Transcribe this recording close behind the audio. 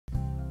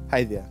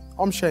Hey there,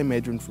 I'm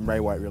Maddren from Ray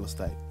White Real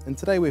Estate, and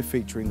today we're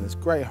featuring this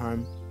great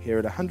home here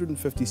at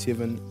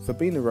 157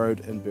 Verbena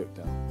Road in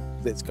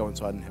Birkdale. Let's go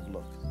inside and have a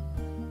look.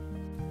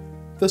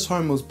 This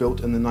home was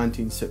built in the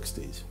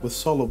 1960s with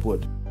solid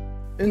wood.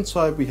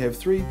 Inside we have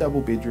 3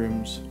 double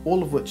bedrooms,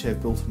 all of which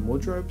have built-in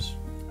wardrobes,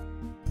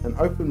 an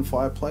open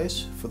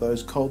fireplace for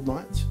those cold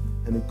nights,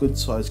 and a good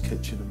sized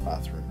kitchen and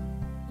bathroom.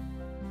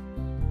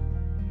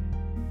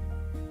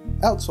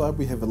 Outside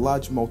we have a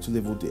large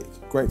multi-level deck,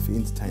 great for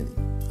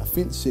entertaining, a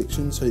fenced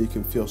section so you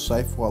can feel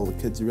safe while the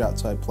kids are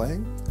outside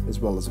playing, as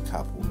well as a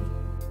carport.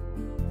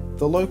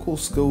 The local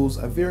schools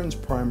are Verens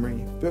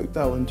Primary,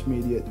 Birkdale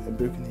Intermediate and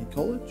Birkenhead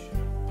College.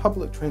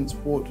 Public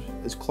transport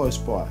is close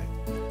by,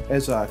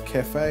 as are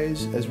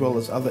cafes as well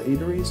as other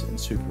eateries and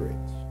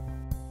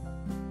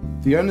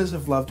superettes. The owners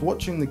have loved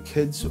watching the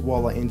kids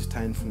while they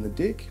entertain from the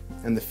deck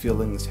and the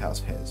feeling this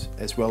house has,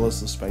 as well as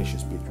the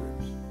spacious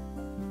bedrooms.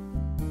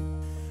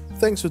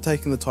 Thanks for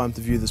taking the time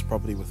to view this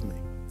property with me.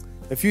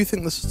 If you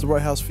think this is the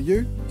right house for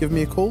you, give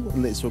me a call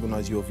and let's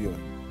organise your viewing.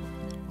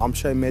 I'm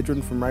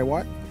Maddren from Ray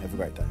White. Have a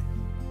great day.